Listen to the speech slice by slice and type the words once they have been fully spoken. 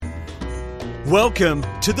Welcome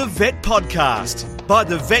to the Vet Podcast by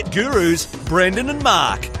the Vet Gurus, Brendan and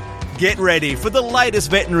Mark. Get ready for the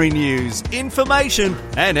latest veterinary news, information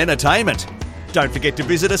and entertainment. Don't forget to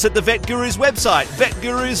visit us at the Vet Gurus website,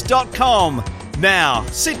 vetgurus.com. Now,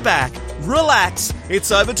 sit back, relax.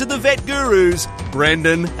 It's over to the Vet Gurus,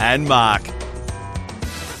 Brendan and Mark.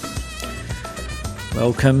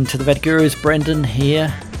 Welcome to the Vet Gurus. Brendan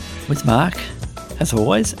here with Mark, as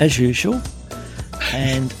always, as usual.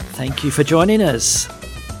 And thank you for joining us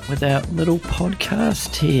with our little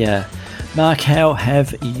podcast here. Mark, how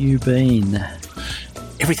have you been?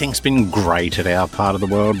 Everything's been great at our part of the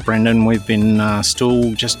world, Brendan. We've been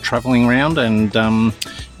still just travelling around and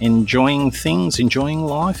enjoying things, enjoying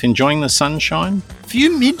life, enjoying the sunshine.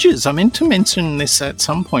 Few midges. I meant to mention this at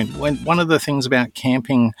some point. One of the things about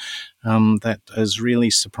camping that has really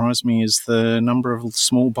surprised me is the number of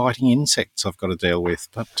small biting insects I've got to deal with.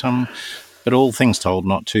 But all things told,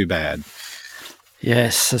 not too bad.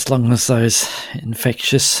 Yes, as long as those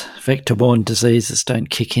infectious vector-borne diseases don't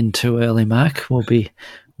kick in too early, Mark, we'll be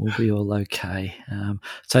all okay.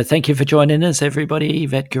 So thank you for joining us, everybody,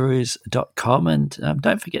 vetgurus.com. And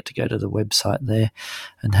don't forget to go to the website there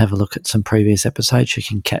and have a look at some previous episodes. You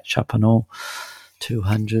can catch up on all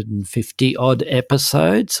 250-odd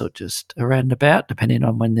episodes, or just around about, depending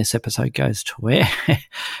on when this episode goes to air,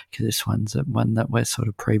 because this one's one that we're sort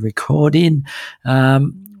of pre-recording.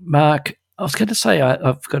 Mark, I was going to say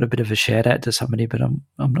I've got a bit of a shout-out to somebody, but I'm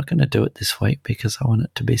not going to do it this week because I want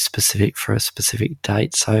it to be specific for a specific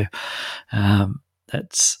date. So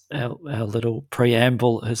that's our little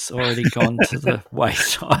preamble has already gone to the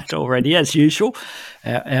wayside already, as usual.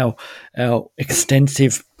 Our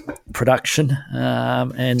extensive production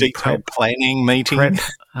and detailed planning meeting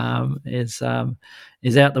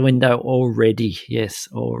is out the window already. Yes,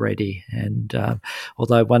 already. And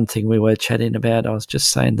although one thing we were chatting about, I was just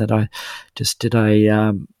saying that I just did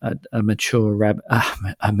a mature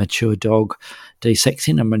mature dog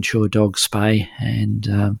desexing, a mature dog spay,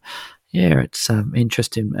 and it's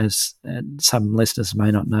interesting, as some listeners may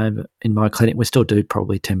not know, but in my clinic we still do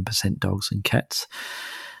probably 10% dogs and cats,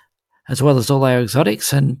 as well as all our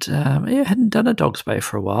exotics. And I hadn't done a dog spay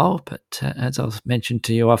for a while, but as I was mentioned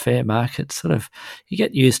to you off air, Mark, it's sort of, you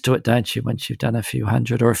get used to it, don't you, once you've done a few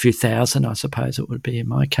hundred or a few thousand, I suppose it would be in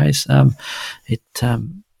my case.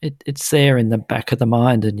 It's there in the back of the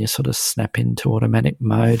mind, and you sort of snap into automatic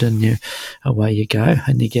mode, and away you go,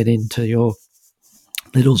 and you get into your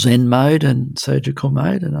little Zen mode and surgical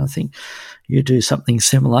mode. And I think you do something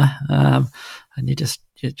similar, and you're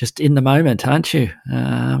just in the moment, aren't you?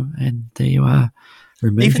 And there you are,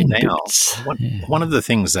 removing even now, bits. One of the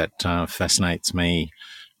things that fascinates me,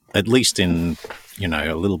 at least in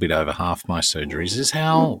a little bit over half my surgeries, is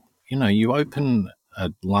how you open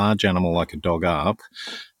a large animal like a dog up,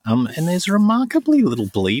 and there's remarkably little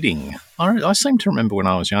bleeding. I seem to remember when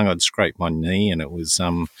I was young, I'd scrape my knee, and it was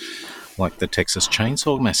like the Texas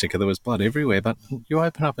Chainsaw Massacre. There was blood everywhere. But you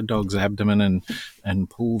open up a dog's abdomen and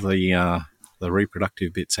pull the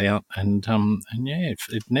reproductive bits out, and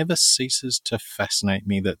it never ceases to fascinate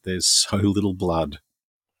me that there's so little blood.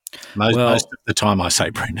 Most of the time, I say,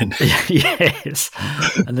 Brendan. Yes,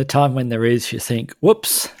 and the time when there is, you think,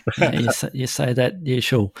 whoops. You say that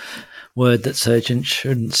usual word that surgeons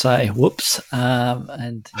shouldn't say, whoops,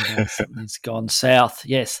 and something's gone south.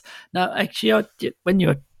 Yes. No, actually, when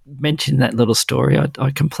you mentioned that little story,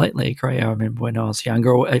 I completely agree. I remember when I was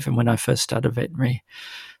younger, or even when I first started veterinary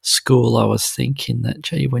school, I was thinking that,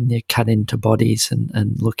 gee, when you cut into bodies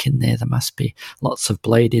and look in there must be lots of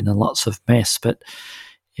bleeding and lots of mess. But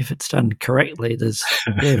if it's done correctly, there's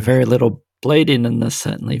very little bleeding, and there's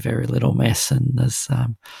certainly very little mess. And there's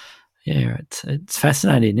it's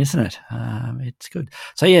fascinating, isn't it? It's good.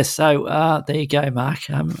 So yes, there you go, Mark.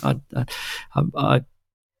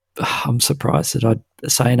 I'm surprised that I'd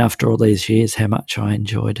saying after all these years how much I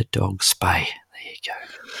enjoyed a dog spay. There you go.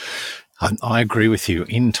 I agree with you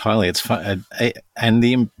entirely. It's fun, and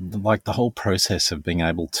the whole process of being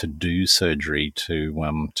able to do surgery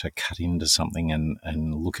to cut into something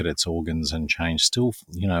and look at its organs and change. Still,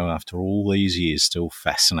 after all these years, still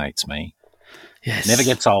fascinates me. Yes, never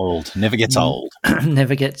gets old. Never gets old.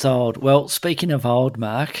 Never gets old. Well, speaking of old,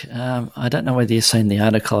 Mark, I don't know whether you've seen the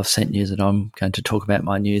article I've sent you that I'm going to talk about.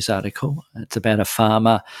 My news article. It's about a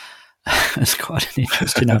farmer. It's quite an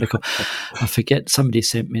interesting article. I forget, somebody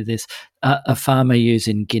sent me this. A farmer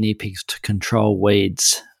using guinea pigs to control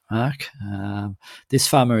weeds, Mark. This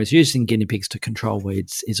farmer is using guinea pigs to control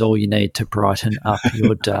weeds is all you need to brighten up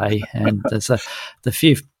your day. And there's the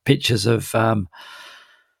few pictures of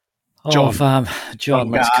John. John,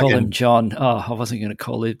 let's call Gargan. him John. Oh, I wasn't going to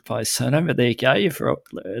call it by his surname, but there you go. You've brought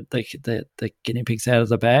the guinea pigs out of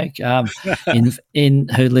the bag. In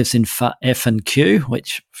who lives in F&Q,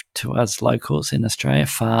 which to us locals in Australia,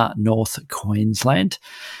 far north Queensland.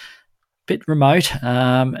 Bit remote,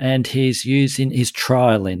 and he's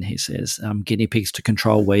trialing, he says, guinea pigs to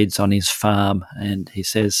control weeds on his farm. And he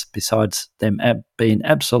says, besides them being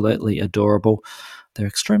absolutely adorable, they're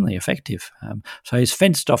extremely effective. So he's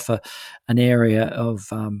fenced off an area of,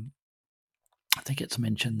 I think it's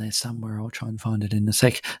mentioned there somewhere. I'll try and find it in a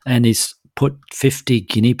sec. And he's put 50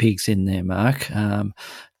 guinea pigs in there, Mark,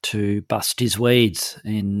 to bust his weeds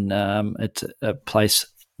in it's a place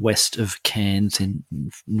west of Cairns in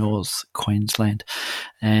North Queensland.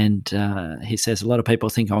 And he says, a lot of people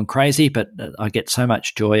think I'm crazy, but I get so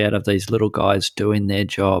much joy out of these little guys doing their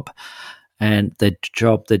job. And the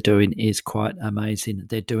job they're doing is quite amazing.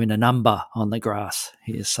 They're doing a number on the grass,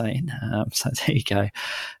 he is saying. So there you go.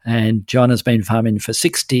 And John has been farming for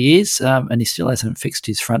 60 years, and he still hasn't fixed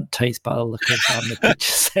his front teeth by the look of the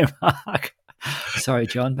pictures there, Mark. Sorry,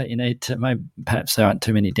 John, but you need to. Maybe, perhaps there aren't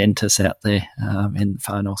too many dentists out there in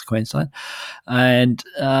far north Queensland, and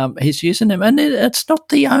he's using them. And it's not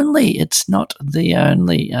the only. It's not the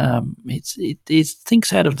only. He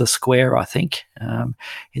thinks out of the square. I think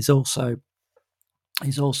he's also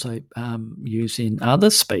using other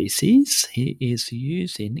species. He is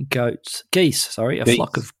using geese, a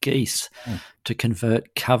flock of geese to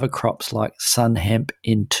convert cover crops like sun hemp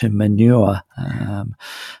into manure.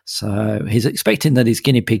 So he's expecting that his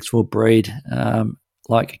guinea pigs will breed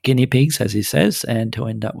like guinea pigs, as he says, and to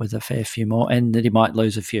end up with a fair few more, and that he might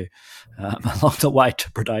lose a few along the way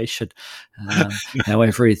to predation.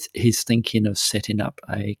 However, he's thinking of setting up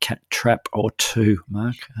a cat trap or two,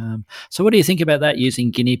 Mark. So what do you think about that,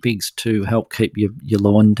 using guinea pigs to help keep your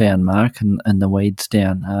lawn down, Mark, and the weeds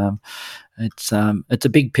down? It's a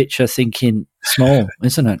big picture thinking small,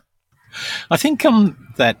 isn't it? I think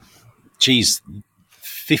that,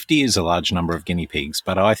 50 is a large number of guinea pigs,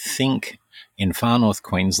 but I think in far north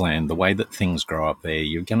Queensland, the way that things grow up there,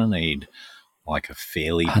 you're going to need like a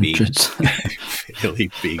fairly big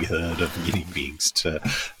herd of guinea pigs to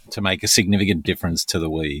make a significant difference to the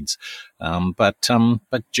weeds. But I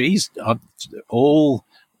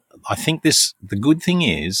think the good thing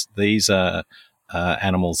is these are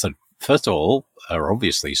animals that, first of all, are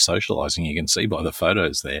obviously socialising. You can see by the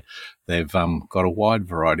photos there. They've got a wide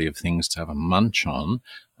variety of things to have a munch on.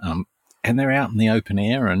 And they're out in the open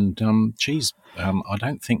air, and I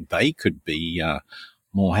don't think they could be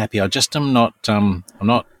more happy. I just am not. I'm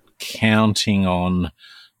not counting on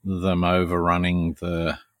them overrunning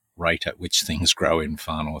the rate at which things grow in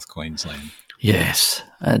far north Queensland. Yes,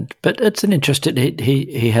 but it's an interesting.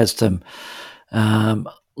 He has them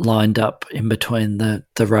lined up in between the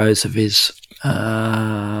rows of his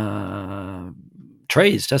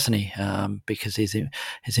trees, doesn't he? Because he's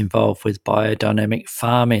involved with biodynamic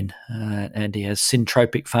farming, and he has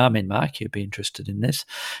syntropic farming. Mark, you'd be interested in this,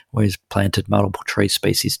 where he's planted multiple tree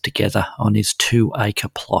species together on his 2-acre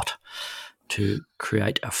plot to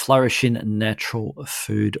create a flourishing natural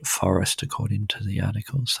food forest, according to the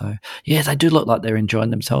article. So, yeah, they do look like they're enjoying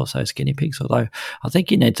themselves, those guinea pigs, although I think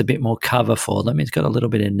he needs a bit more cover for them. He's got a little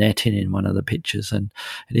bit of netting in one of the pictures, and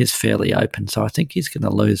it is fairly open, so I think he's going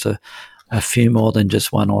to lose a few more than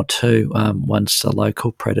just one or two once the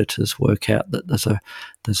local predators work out that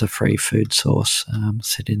there's a free food source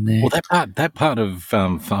sitting there. Well, that part of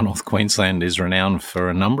far north Queensland is renowned for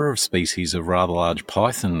a number of species of rather large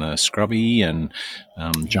python, the scrubby and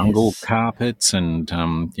jungle carpets, and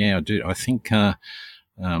I think I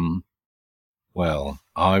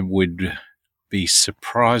would be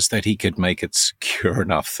surprised that he could make it secure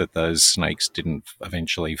enough that those snakes didn't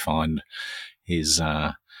eventually find his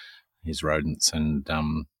rodents and,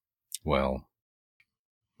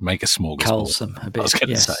 make a smorgasbord. Culls them a bit. I was going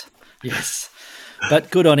to say. Yes. But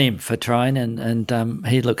good on him for trying, and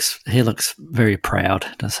he looks very proud,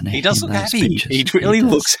 doesn't he? He does look happy. He really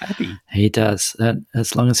looks happy. He does.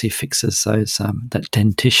 As long as he fixes those that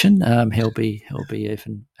dentition, he'll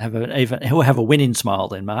have a winning smile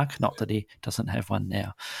then, Mark. Not that he doesn't have one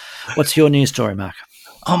now. What's your news story, Mark?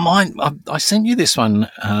 Oh, mine. I sent you this one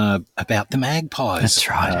about the magpies. That's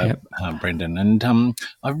right, Brendan. And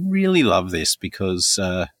I really love this because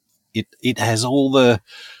it has all the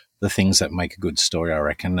the things that make a good story, I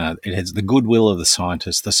reckon. It has the goodwill of the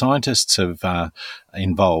scientists. The scientists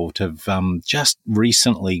involved have just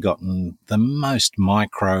recently gotten the most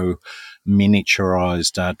micro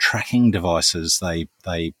miniaturized tracking devices they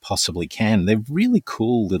possibly can. They're really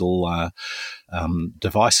cool little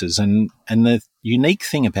devices, and the unique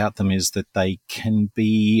thing about them is that they can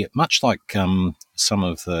be much like some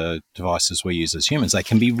of the devices we use as humans. They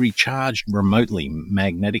can be recharged remotely,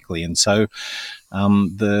 magnetically, and so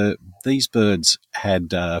these birds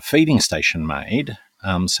had a feeding station made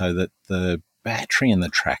so that the battery in the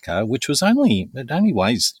tracker, which was only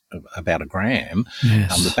weighs about a gram,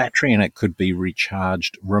 Yes. the battery in it could be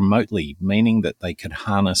recharged remotely, meaning that they could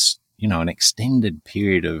harness, an extended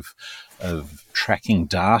period of tracking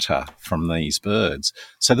data from these birds.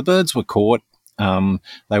 So the birds were caught.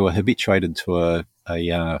 They were habituated to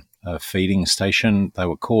a feeding station. They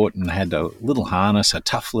were caught and had a little harness, a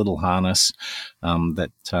tough little harness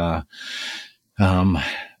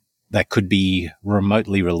that could be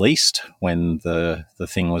remotely released when the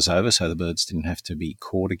thing was over, so the birds didn't have to be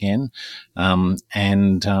caught again. And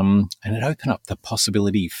it opened up the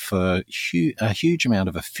possibility for a huge amount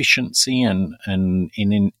of efficiency and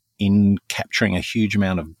in capturing a huge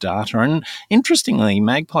amount of data. And interestingly,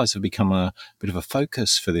 magpies have become a bit of a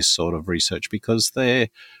focus for this sort of research because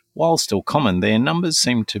while still common, their numbers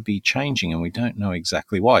seem to be changing, and we don't know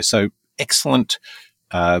exactly why. So excellent,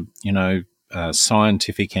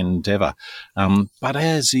 scientific endeavour. But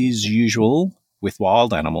as is usual with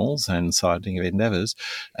wild animals and scientific endeavours,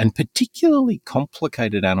 and particularly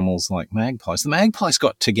complicated animals like magpies, the magpies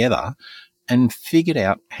got together and figured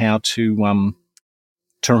out how to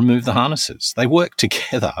remove the harnesses. They worked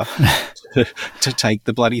together to take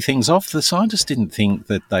the bloody things off. The scientists didn't think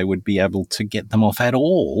that they would be able to get them off at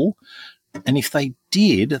all. And if they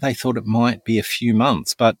did, they thought it might be a few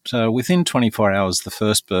months. But within 24 hours, the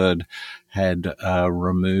first bird had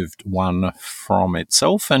removed one from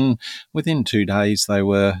itself. And within 2 days, they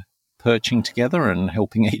were perching together and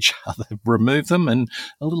helping each other remove them. And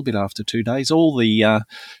a little bit after 2 days, all the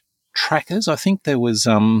trackers, I think there was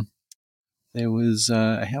how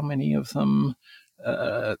many of them?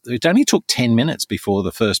 It only took 10 minutes before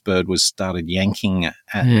the first bird was started yanking at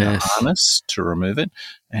the harness to remove it,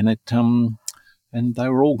 and and they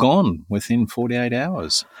were all gone within 48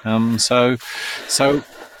 hours. So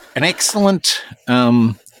an excellent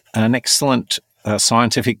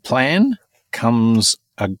scientific plan comes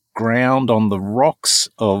aground on the rocks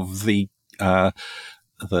of the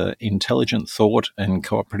intelligent thought and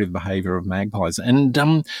cooperative behaviour of magpies. And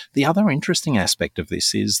the other interesting aspect of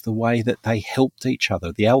this is the way that they helped each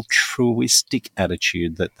other, the altruistic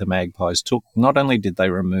attitude that the magpies took. Not only did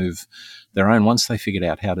they remove their own, once they figured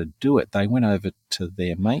out how to do it, they went over to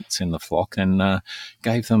their mates in the flock and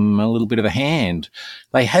gave them a little bit of a hand.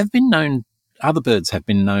 Other birds have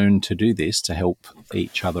been known to do this to help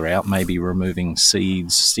each other out, maybe removing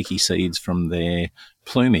sticky seeds from their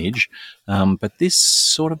plumage. But this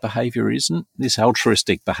sort of behaviour isn't. This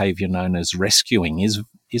altruistic behaviour known as rescuing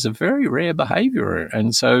is a very rare behaviour.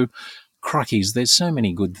 And so, crikeys, there's so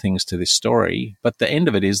many good things to this story, but the end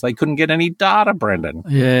of it is they couldn't get any data, Brendan.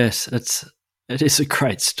 Yes, it is a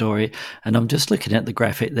great story. And I'm just looking at the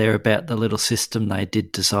graphic there about the little system they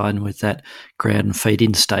did design with that ground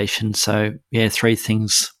feeding station. So, yeah, 3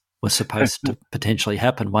 things were supposed to potentially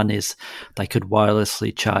happen. One is they could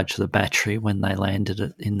wirelessly charge the battery when they landed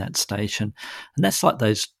it in that station. And that's like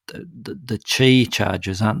those, the Qi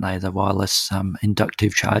chargers, aren't they? The wireless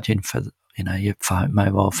inductive charging for your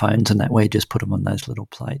mobile phones and that, where you just put them on those little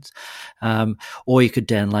plates. Or you could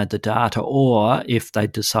download the data, or if they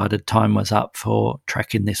decided time was up for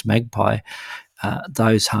tracking this magpie,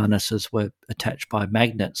 those harnesses were attached by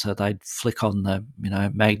magnets, so they'd flick on the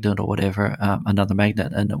magnet or whatever, another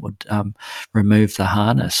magnet, and it would remove the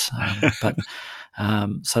harness.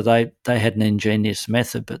 So they had an ingenious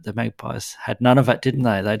method, but the magpies had none of it, didn't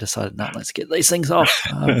they? They decided, no, let's get these things off,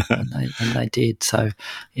 and they did. So,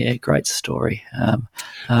 yeah, great story.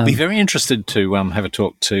 I'd be very interested to have a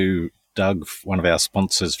talk to Doug, one of our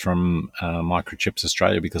sponsors from Microchips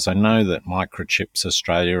Australia, because I know that Microchips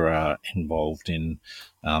Australia are involved in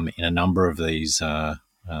a number of these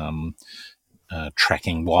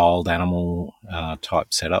tracking wild animal type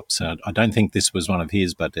setups. I don't think this was one of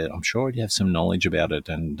his, but I'm sure he'd have some knowledge about it.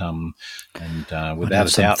 And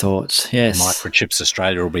without a doubt, thoughts. Yes, Microchips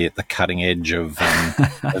Australia will be at the cutting edge of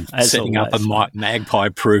setting up a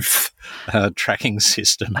magpie-proof tracking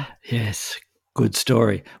system. Yes. Good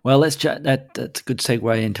story. Well, that's a good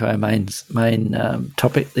segue into our main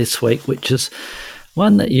topic this week, which is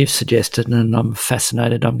one that you've suggested, and I'm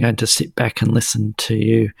fascinated. I'm going to sit back and listen to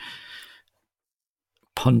you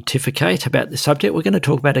pontificate about the subject. We're going to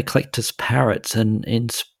talk about Eclectus parrots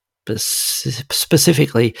and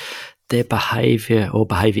specifically their behaviour or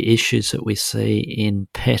behaviour issues that we see in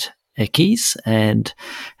pet eckies and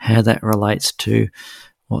how that relates to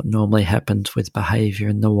what normally happens with behaviour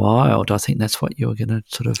in the wild. I think that's what you're going to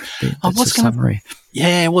sort of that's a summary.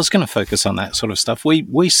 Yeah, I was going to focus on that sort of stuff.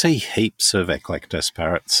 We see heaps of Eclectus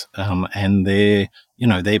parrots, and they're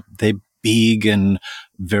big and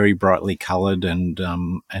very brightly coloured and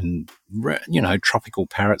tropical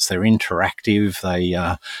parrots. They're interactive. They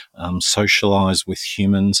socialise with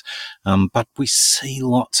humans, but we see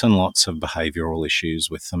lots and lots of behavioural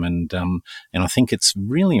issues with them, and I think it's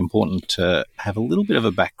really important to have a little bit of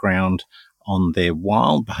a background on their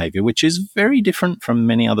wild behaviour, which is very different from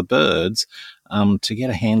many other birds, to get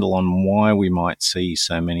a handle on why we might see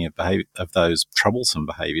so many of those troublesome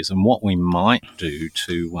behaviours and what we might do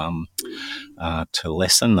to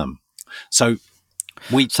lessen them. So,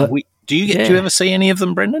 do you ever see any of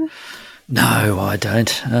them, Brendan? No, I don't.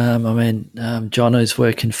 John, who's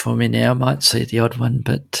working for me now, might see the odd one,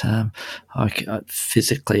 but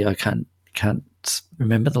physically I can't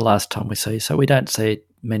remember the last time we see. So we don't see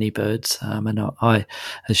many birds, and I,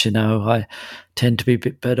 as you know, I tend to be a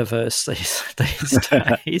bit bird averse these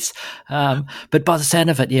days. But by the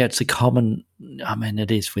sound of it, it's a common.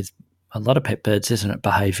 It is with a lot of pet birds, isn't it?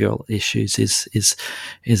 Behavioural issues is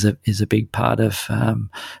a big part of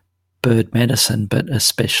bird medicine, but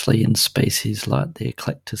especially in species like the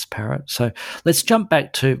Eclectus parrot. So let's jump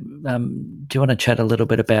back to. Do you want to chat a little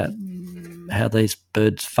bit about how these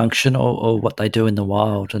birds function or what they do in the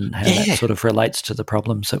wild and how that sort of relates to the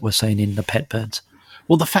problems that we're seeing in the pet birds?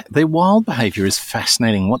 Well, their wild behaviour is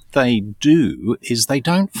fascinating. What they do is they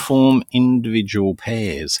don't form individual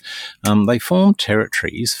pairs. They form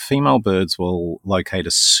territories. Female birds will locate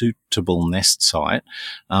a suitable nest site,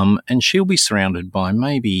 and she'll be surrounded by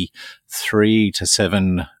maybe 3 to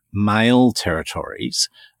 7 male territories,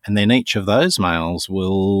 and then each of those males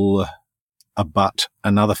will abut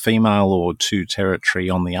another female or 2 territory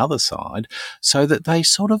on the other side, so that they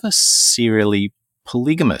sort of are serially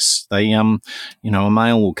polygamous. They, a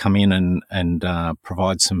male will come in and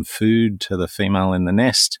provide some food to the female in the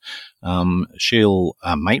nest. She'll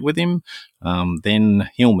mate with him. Then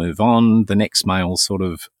he'll move on. The next male sort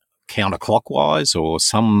of counterclockwise or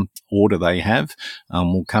some order they have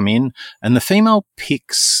will come in, and the female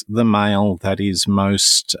picks the male that is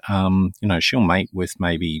most, she'll mate with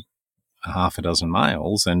maybe half a dozen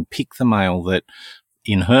males and pick the male that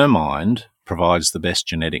in her mind provides the best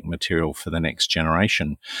genetic material for the next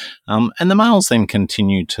generation. And the males then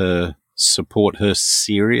continue to support her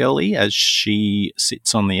serially as she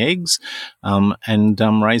sits on the eggs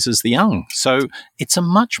and raises the young. So it's a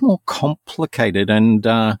much more complicated and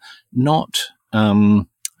not an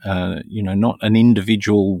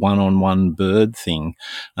individual one-on-one bird thing.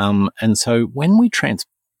 And so when we transpose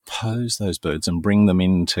those birds and bring them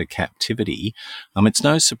into captivity, it's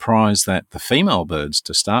no surprise that the female birds,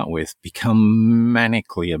 to start with, become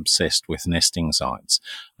manically obsessed with nesting sites.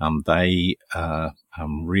 They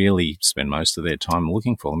really spend most of their time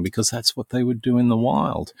looking for them because that's what they would do in the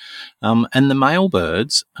wild. And the male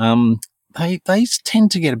birds, they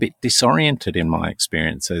tend to get a bit disoriented in my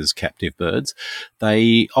experience as captive birds.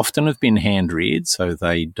 They often have been hand-reared, so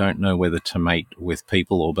they don't know whether to mate with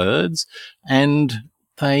people or birds, and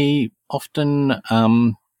they often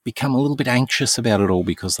become a little bit anxious about it all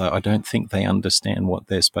because I don't think they understand what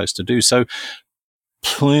they're supposed to do. So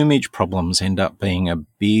plumage problems end up being a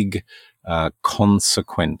big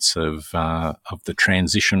consequence of the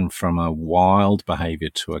transition from a wild behaviour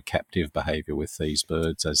to a captive behaviour with these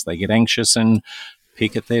birds as they get anxious and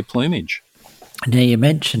pick at their plumage. Now, you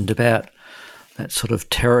mentioned about that sort of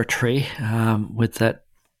territory with that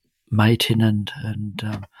mating and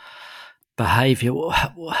behaviour.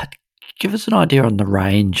 Give us an idea on the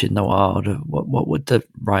range in the wild. What would the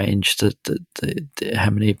range, how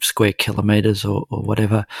many square kilometres or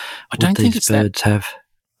whatever would these birds have?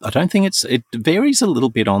 I don't think it varies a little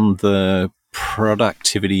bit on the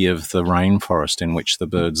productivity of the rainforest in which the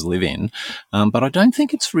birds live in, but I don't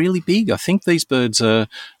think it's really big. I think these birds are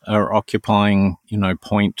occupying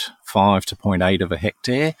 0.5 to 0.8 of a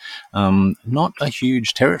hectare, not a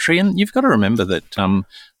huge territory. And you've got to remember that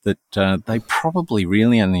they probably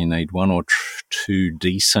really only need 1 or 2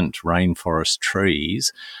 decent rainforest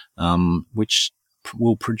trees, which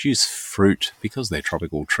will produce fruit. Because they're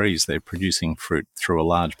tropical trees, they're producing fruit through a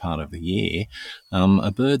large part of the year.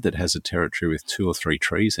 A bird that has a territory with 2 or 3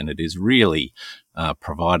 trees in it is really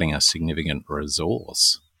providing a significant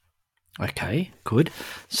resource. Okay, good.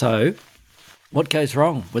 So What goes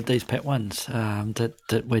wrong with these pet ones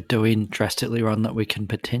that we're doing drastically wrong that we can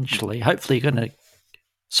potentially, hopefully you're going to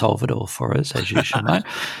solve it all for us, as usual, mate.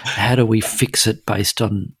 How do we fix it based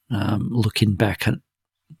on looking back at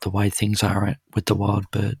the way things are with the wild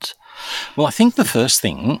birds? Well, I think the first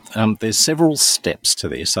thing, there's several steps to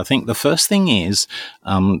this. I think the first thing is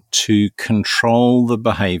to control the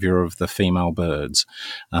behaviour of the female birds.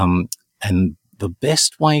 And the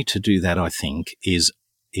best way to do that, I think, is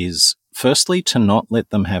firstly to not let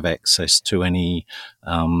them have access to any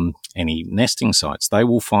nesting sites. They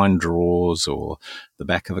will find drawers or the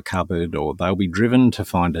back of a cupboard, or they'll be driven to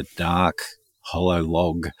find a dark, hollow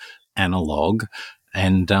log analog.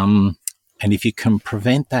 And if you can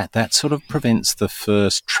prevent that, that sort of prevents the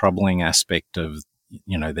first troubling aspect of,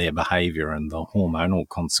 their behaviour and the hormonal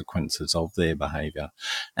consequences of their behaviour.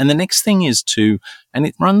 And the next thing is and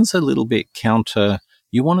it runs a little bit counter.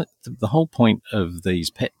 The whole point of these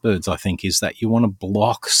pet birds, I think, is that you want to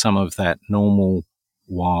block some of that normal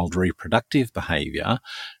wild reproductive behaviour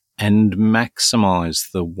and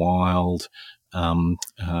maximise the wild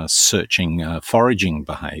foraging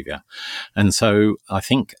behaviour. And so I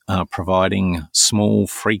think providing small,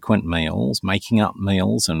 frequent meals, making up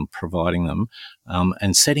meals and providing them,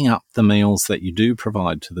 and setting up the meals that you do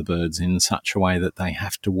provide to the birds in such a way that they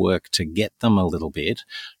have to work to get them a little bit,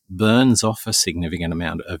 burns off a significant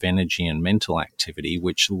amount of energy and mental activity,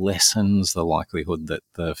 which lessens the likelihood that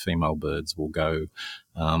the female birds will go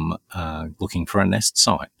looking for a nest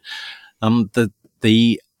site.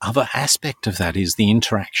 The other aspect of that is the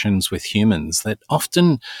interactions with humans, that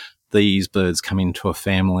often these birds come into a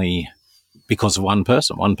family because of one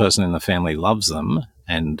person. One person in the family loves them,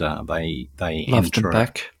 and they love them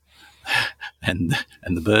back. And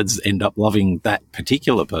the birds end up loving that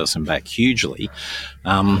particular person back hugely.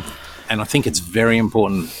 And I think it's very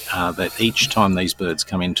important that each time these birds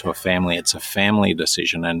come into a family, it's a family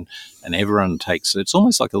decision, and everyone takes it. It's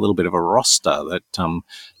almost like a little bit of a roster that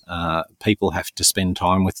people have to spend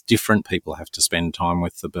time with, different people have to spend time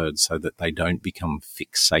with the birds so that they don't become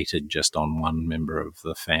fixated just on one member of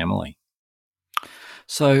the family.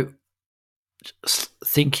 So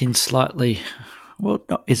thinking slightly,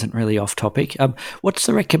 isn't really off topic. What's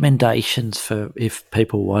the recommendations for if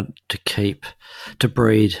people want to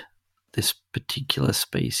breed this particular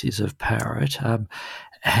species of parrot?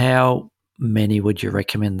 How many would you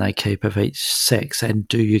recommend they keep of each sex, and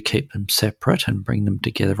do you keep them separate and bring them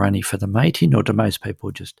together only for the mating, or do most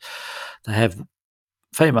people they have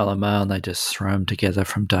female and male and they just throw them together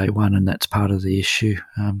from day one, and that's part of the issue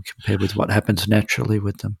compared with what happens naturally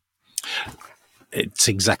with them? It's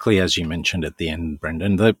exactly as you mentioned at the end,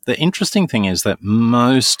 Brendan. The interesting thing is that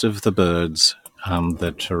most of the birds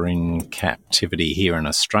that are in captivity here in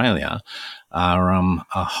Australia are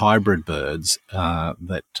hybrid birds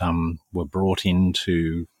that were brought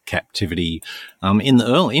into captivity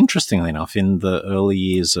interestingly enough, in the early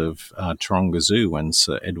years of Taronga Zoo, when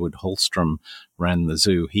Sir Edward Hallstrom ran the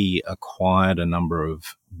zoo. He acquired a number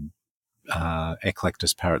of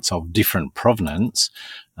eclectus parrots of different provenance,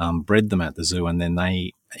 bred them at the zoo, and then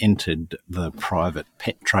they entered the private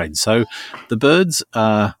pet trade. So the birds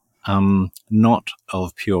are not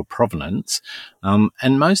of pure provenance,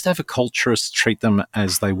 and most aviculturists treat them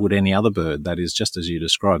as they would any other bird. That is, just as you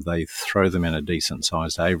described, they throw them in a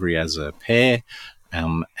decent-sized aviary as a pair,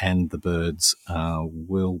 and the birds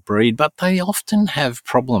will breed. But they often have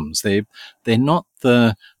problems. They're not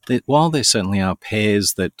while there certainly are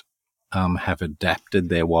pairs that have adapted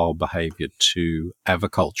their wild behaviour to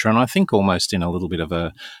aviculture, and I think almost in a little bit of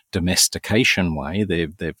a domestication way.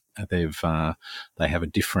 They have a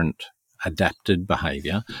different adapted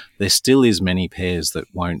behaviour. There still is many pairs that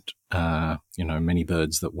won't, many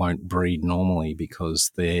birds that won't breed normally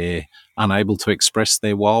because they're unable to express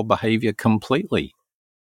their wild behaviour completely.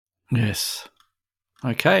 Yes.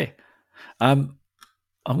 Okay.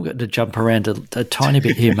 I'm going to jump around a tiny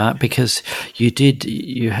bit here, Mark, because you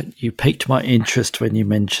piqued my interest when you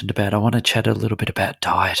mentioned about I want to chat a little bit about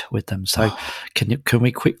diet with them. So can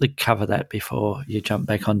we quickly cover that before you jump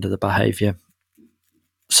back onto the behaviour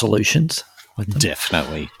solutions with them?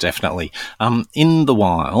 Definitely. In the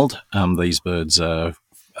wild, these birds are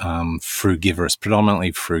frugivorous,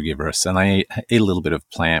 predominantly frugivorous, and they eat a little bit of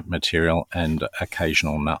plant material and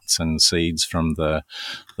occasional nuts and seeds from the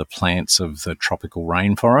plants of the tropical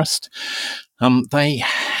rainforest. They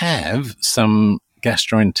have some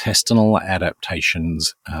gastrointestinal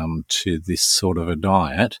adaptations to this sort of a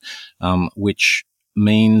diet, which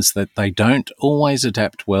means that they don't always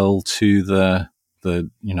adapt well to the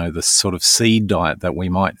the sort of seed diet that we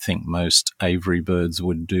might think most aviary birds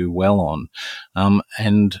would do well on.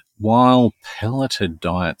 And while pelleted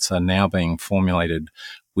diets are now being formulated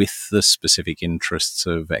with the specific interests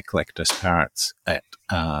of Eclectus parrots at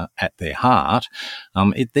their heart,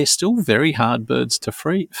 they're still very hard birds to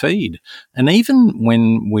feed. And even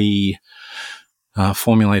when we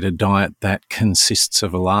formulate a diet that consists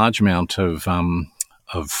of a large amount of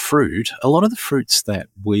fruit, a lot of the fruits that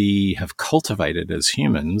we have cultivated as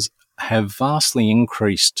humans have vastly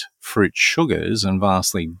increased fruit sugars and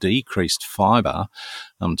vastly decreased fibre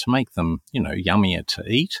to make them, yummier to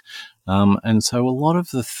eat. And so a lot of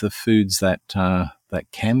the foods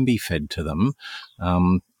that can be fed to them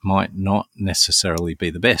might not necessarily be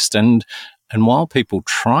the best. And while people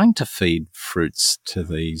trying to feed fruits to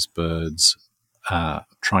these birds,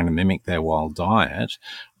 trying to mimic their wild diet,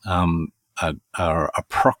 are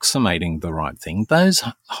approximating the right thing, those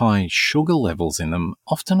high sugar levels in them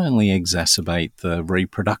often only exacerbate the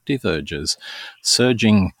reproductive urges.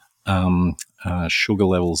 Surging sugar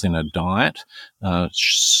levels in a diet,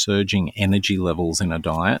 surging energy levels in a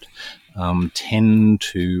diet tend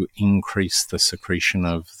to increase the secretion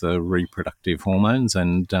of the reproductive hormones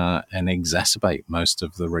and exacerbate most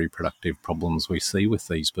of the reproductive problems we see with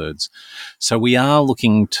these birds. So we are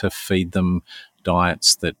looking to feed them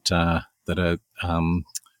diets that are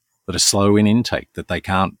slow in intake, that they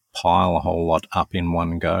can't pile a whole lot up in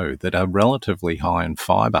one go, that are relatively high in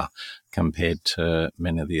fibre compared to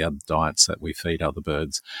many of the other diets that we feed other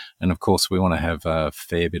birds. And of course, we want to have a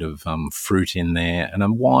fair bit of fruit in there and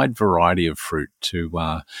a wide variety of fruit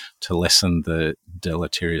to lessen the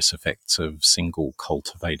deleterious effects of single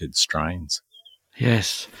cultivated strains.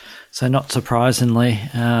 Yes. So not surprisingly,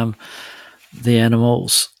 the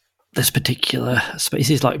animals, this particular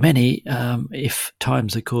species, like many, if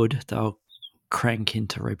times are good, they'll crank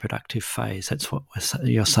into reproductive phase. That's what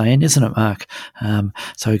you're saying, isn't it, Mark?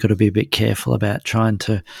 So we've got to be a bit careful about trying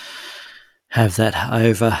to have that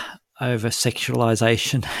over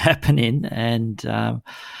sexualization happening, and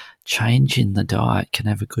changing the diet can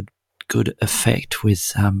have a good effect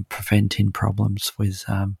with preventing problems with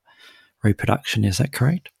reproduction. Is that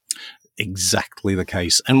correct? Exactly the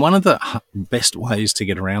case. And one of the best ways to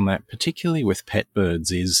get around that, particularly with pet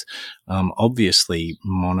birds, is obviously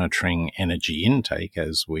monitoring energy intake,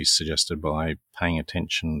 as we suggested, by paying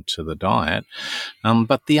attention to the diet.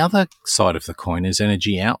 But the other side of the coin is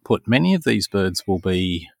energy output. Many of these birds will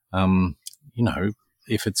be,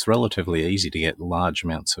 if it's relatively easy to get large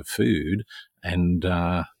amounts of food and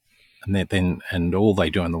all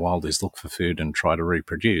they do in the wild is look for food and try to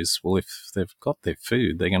reproduce. Well, if they've got their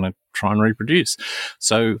food, they're going to try and reproduce.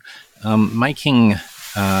 So making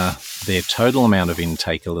their total amount of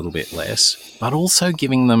intake a little bit less, but also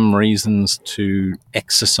giving them reasons to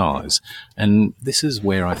exercise. And this is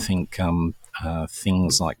where I think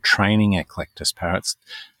things like training Eclectus parrots,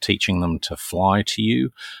 teaching them to fly to you,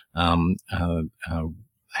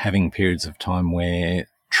 having periods of time where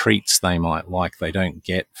treats they might like they don't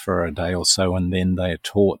get for a day or so, and then they are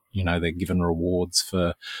taught, they're given rewards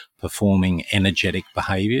for performing energetic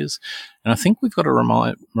behaviours. And I think we've got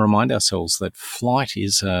to remind ourselves that flight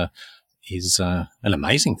is an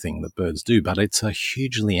amazing thing that birds do, but it's a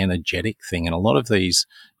hugely energetic thing. And a lot of these,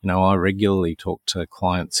 I regularly talk to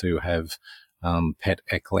clients who have pet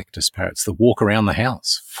Eclectus parrots that walk around the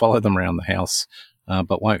house, follow them around the house,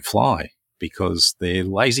 but won't fly because they're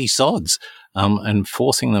lazy sods. And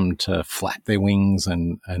forcing them to flap their wings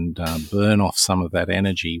and burn off some of that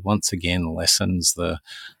energy once again lessens the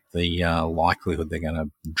likelihood they're going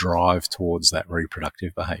to drive towards that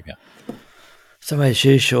reproductive behaviour. So as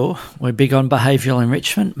usual, we're big on behavioural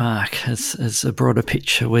enrichment, Mark, as a broader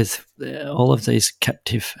picture with all of these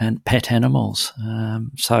captive and pet animals.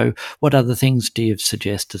 So what other things do you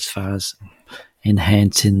suggest as far as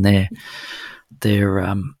enhancing their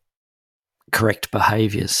correct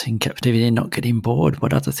behaviours in captivity and not getting bored?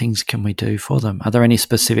 What other things can we do for them? Are there any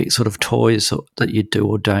specific sort of toys that you do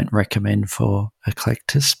or don't recommend for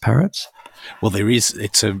Eclectus parrots? Well, there is.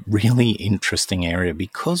 It's a really interesting area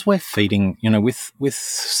because we're feeding, with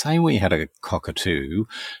say we had a cockatoo,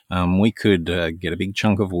 we could get a big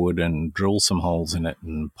chunk of wood and drill some holes in it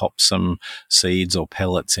and pop some seeds or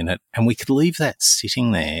pellets in it, and we could leave that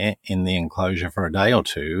sitting there in the enclosure for a day or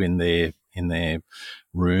two in their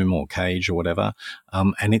room or cage or whatever,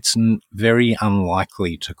 and it's very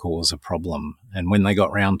unlikely to cause a problem. And when they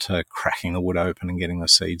got round to cracking the wood open and getting the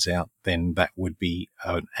seeds out, then that would be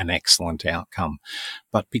an excellent outcome.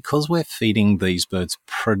 But because we're feeding these birds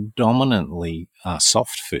predominantly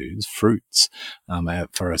soft foods, fruits,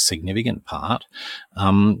 for a significant part,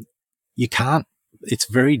 you can't it's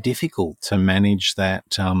very difficult to manage that,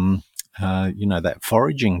 that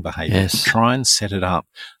foraging behavior. Yes. Try and set it up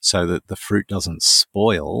so that the fruit doesn't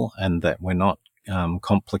spoil and that we're not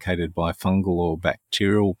complicated by fungal or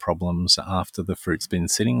bacterial problems after the fruit's been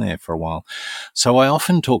sitting there for a while. So I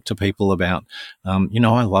often talk to people about,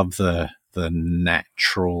 I love the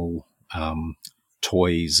natural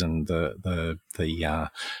toys and the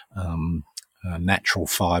natural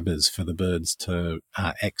fibers for the birds to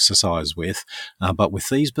exercise with. But with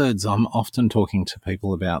these birds, I'm often talking to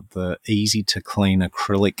people about the easy to clean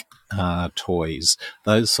acrylic toys,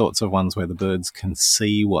 those sorts of ones where the birds can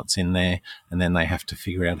see what's in there and then they have to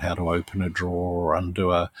figure out how to open a drawer or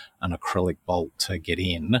undo an acrylic bolt to get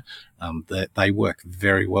in. They work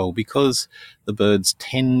very well because the birds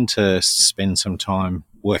tend to spend some time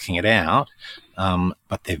working it out,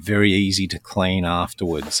 but they're very easy to clean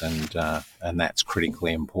afterwards, and that's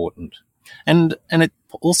critically important. And it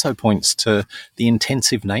also points to the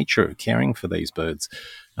intensive nature of caring for these birds.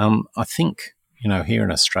 I think, here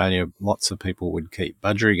in Australia, lots of people would keep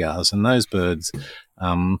budgerigars, and those birds,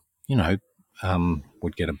 would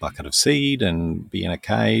get a bucket of seed and be in a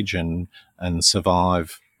cage and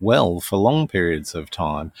survive well for long periods of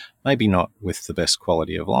time. Maybe not with the best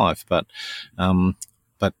quality of life, but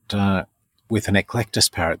with an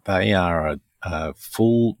eclectus parrot, they are a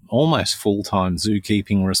almost full-time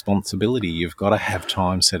zookeeping responsibility. You've got to have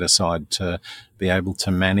time set aside to be able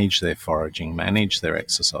to manage their foraging, manage their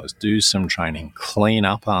exercise, do some training, clean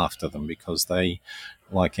up after them, because they,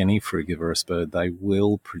 like any frugivorous bird, they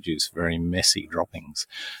will produce very messy droppings.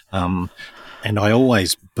 And I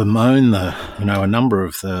always bemoan a number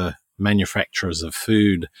of the manufacturers of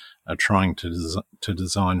food are trying to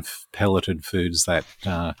design pelleted foods that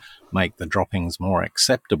make the droppings more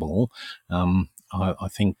acceptable. I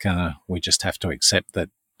think we just have to accept that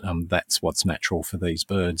that's what's natural for these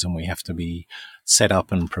birds, and we have to be set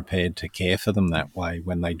up and prepared to care for them that way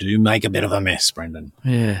when they do make a bit of a mess, Brendan.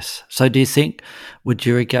 Yes. So would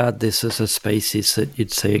you regard this as a species that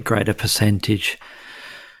you'd see a greater percentage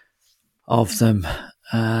of them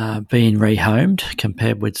being rehomed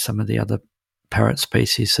compared with some of the other parrot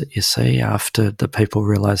species that you see after the people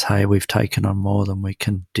realise, hey, we've taken on more than we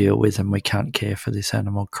can deal with and we can't care for this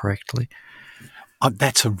animal correctly?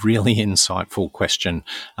 That's a really insightful question.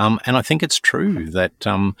 And I think it's true that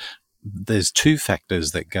there's two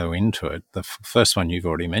factors that go into it. The first one you've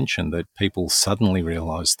already mentioned, that people suddenly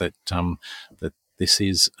realise that this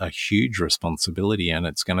is a huge responsibility, and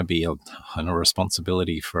it's going to be a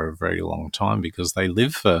responsibility for a very long time because they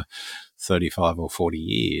live for 35 or 40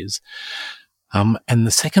 years. And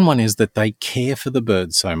the second one is that they care for the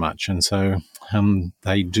birds so much, and so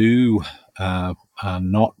they do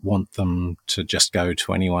not want them to just go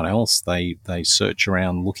to anyone else. They search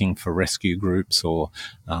around looking for rescue groups or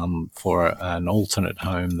for an alternate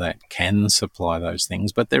home that can supply those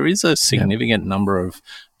things. But there is a significant number of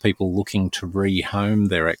people looking to rehome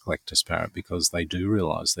their eclectus parrot because they do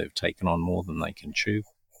realise they've taken on more than they can chew.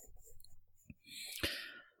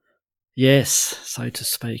 Yes, so to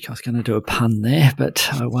speak. I was going to do a pun there, but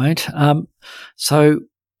I won't. So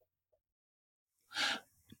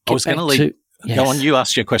I was going to lead. Yes. Go on, you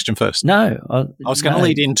asked your question first. No. I was going to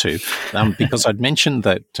lead into, because I'd mentioned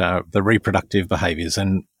that the reproductive behaviours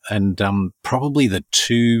and probably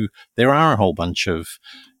there are a whole bunch of,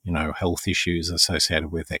 health issues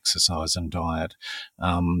associated with exercise and diet,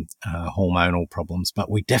 hormonal problems, but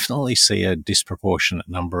we definitely see a disproportionate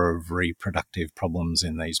number of reproductive problems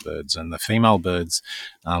in these birds, and the female birds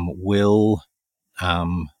will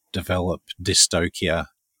develop dystocia,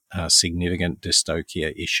 significant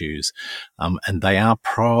dystocia issues, and they are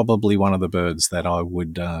probably one of the birds that I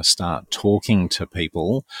would start talking to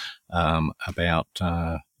people about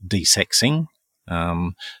desexing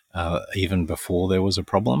even before there was a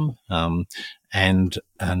problem, and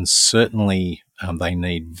certainly they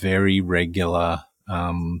need very regular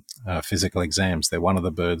physical exams. They're one of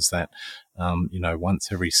the birds that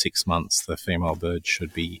once every 6 months the female bird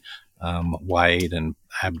should be weighed and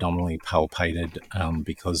abdominally palpated,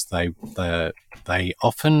 because they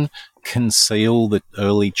often conceal the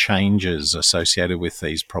early changes associated with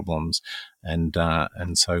these problems, and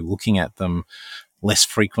so looking at them less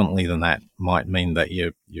frequently than that might mean that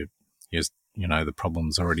the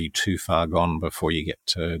problem's already too far gone before you get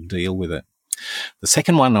to deal with it. The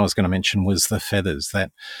second one I was going to mention was the feathers.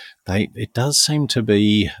 That it does seem to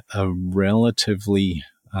be a relatively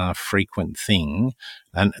frequent thing,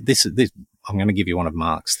 and this I'm going to give you one of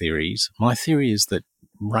Mark's theories. My theory is that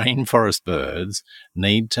rainforest birds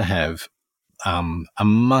need to have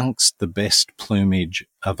amongst the best plumage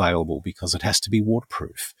available because it has to be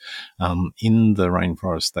waterproof. In the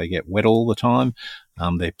rainforest, they get wet all the time.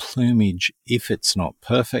 Their plumage, if it's not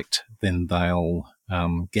perfect, then they'll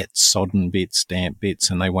get sodden bits, damp bits,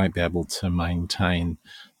 and they won't be able to maintain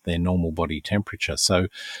their normal body temperature. So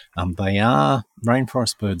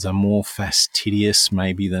rainforest birds are more fastidious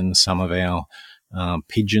maybe than some of our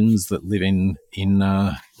pigeons that live in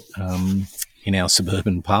our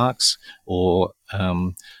suburban parks or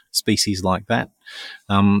species like that,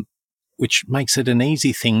 which makes it an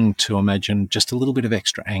easy thing to imagine just a little bit of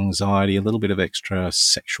extra anxiety, a little bit of extra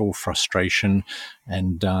sexual frustration,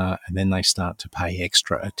 and then they start to pay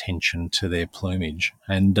extra attention to their plumage.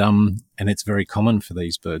 And it's very common for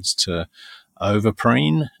these birds to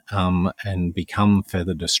overpreen and become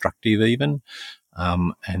feather destructive even.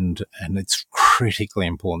 And it's critically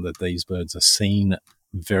important that these birds are seen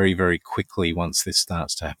very, very quickly once this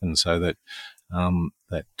starts to happen, so that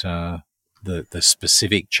the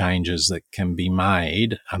specific changes that can be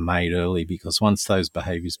made are made early, because once those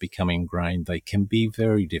behaviours become ingrained, they can be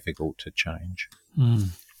very difficult to change.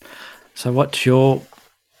 So what's your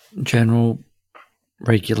general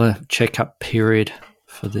regular checkup period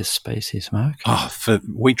for this species, Mark?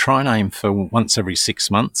 We try and aim for once every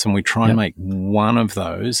 6 months, and we try and make one of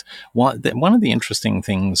those. One of the interesting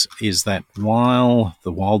things is that while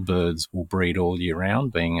the wild birds will breed all year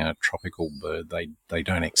round, being a tropical bird, they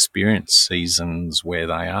don't experience seasons where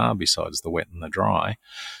they are besides the wet and the dry,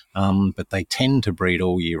 but they tend to breed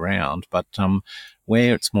all year round. But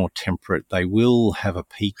where it's more temperate, they will have a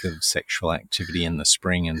peak of sexual activity in the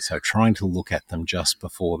spring, and so trying to look at them just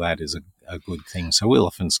before that is a good thing. So we'll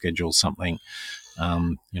often schedule something,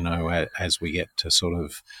 as we get to sort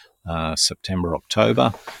of September,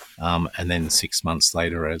 October, and then 6 months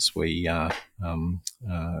later as we head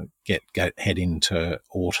into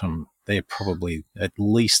autumn. They're probably at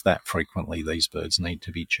least that frequently these birds need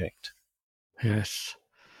to be checked. Yes.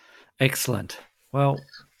 Excellent. Well,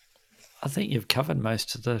 I think you've covered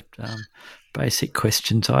most of the basic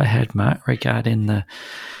questions I had, Mark, regarding the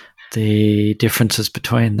differences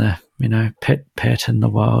between the pet and the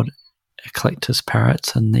wild Eclectus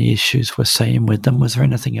parrots and the issues we're seeing with them. Was there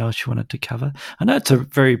anything else you wanted to cover? I know it's a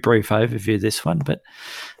very brief overview, this one, but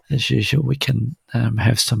as usual, we can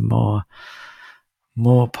have some more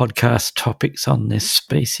podcast topics on this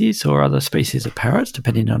species or other species of parrots,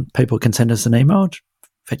 depending on people can send us an email,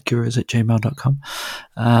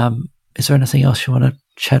 vetgurus@gmail.com. Is there anything else you want to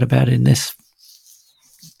chat about in this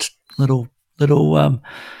little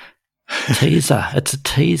teaser? It's a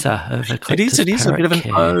teaser of Eclectus. It is a bit of an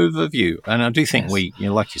care. Overview, and I do think we,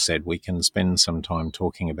 like you said, we can spend some time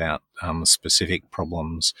talking about specific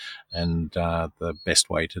problems and the best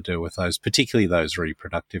way to deal with those, particularly those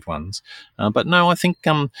reproductive ones. But no, I think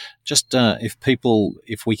if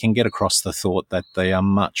we can get across the thought that they are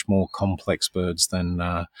much more complex birds than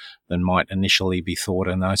might initially be thought,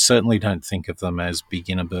 and I certainly don't think of them as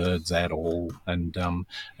beginner birds at all. And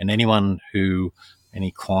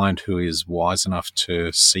any client who is wise enough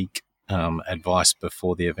to seek advice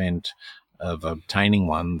before the event of obtaining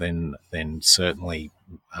one, then certainly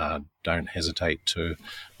don't hesitate to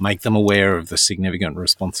make them aware of the significant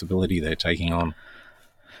responsibility they're taking on.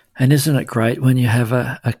 And isn't it great when you have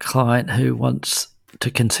a client who wants to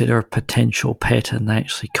consider a potential pet and they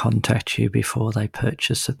actually contact you before they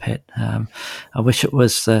purchase a pet? I wish it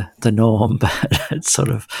was the norm, but it's sort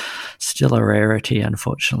of still a rarity,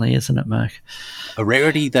 unfortunately, isn't it, Mark? A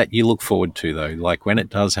rarity that you look forward to, though. Like when it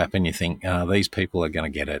does happen, you think, these people are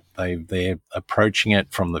going to get it. They're approaching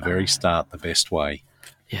it from the very start the best way.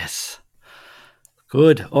 Yes.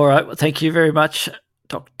 Good. All right. Well, thank you very much,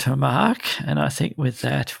 Dr. Mark. And I think with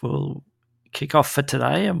that, we'll kick off for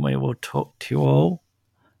today, and we will talk to you all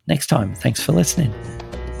next time. Thanks for listening.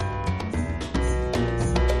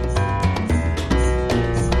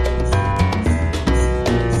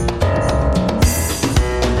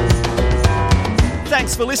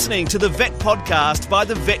 Thanks for listening to the Vet Podcast by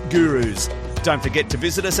the Vet Gurus. Don't forget to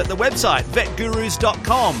visit us at the website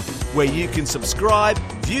vetgurus.com, where you can subscribe,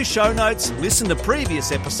 view show notes, listen to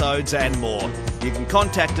previous episodes and more. You can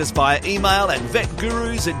contact us via email at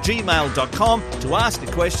vetgurus@gmail.com to ask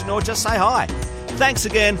a question or just say hi. Thanks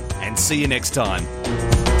again, and see you next time.